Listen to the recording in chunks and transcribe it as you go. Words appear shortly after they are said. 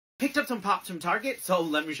picked up some pops from Target, so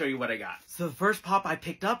let me show you what I got. So the first pop I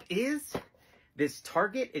picked up is this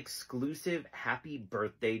Target exclusive Happy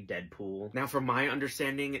Birthday Deadpool. Now, from my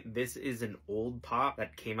understanding, this is an old pop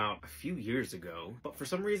that came out a few years ago, but for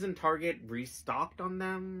some reason Target restocked on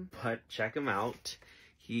them. But check him out.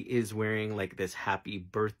 He is wearing like this happy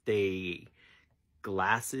birthday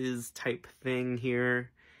glasses type thing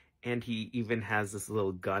here. And he even has this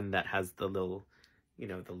little gun that has the little, you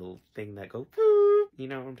know, the little thing that goes, you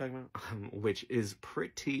know what I'm talking about? Which is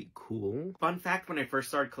pretty cool. Fun fact, when I first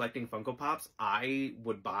started collecting Funko Pops, I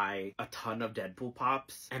would buy a ton of Deadpool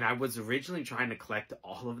Pops. And I was originally trying to collect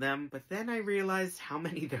all of them. But then I realized how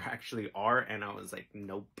many there actually are. And I was like,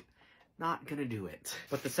 nope, not gonna do it.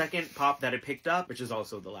 But the second pop that I picked up, which is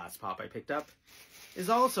also the last pop I picked up, is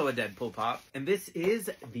also a Deadpool pop, and this is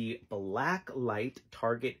the Black Light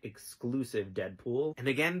Target exclusive Deadpool. And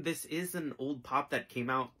again, this is an old pop that came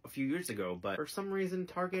out a few years ago, but for some reason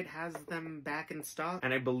Target has them back in stock,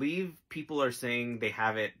 and I believe people are saying they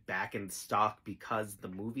have it back in stock because the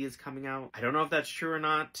movie is coming out. I don't know if that's true or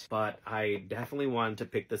not, but I definitely wanted to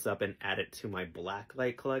pick this up and add it to my Black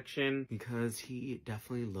Light collection because he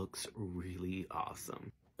definitely looks really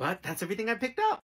awesome. But that's everything I picked up.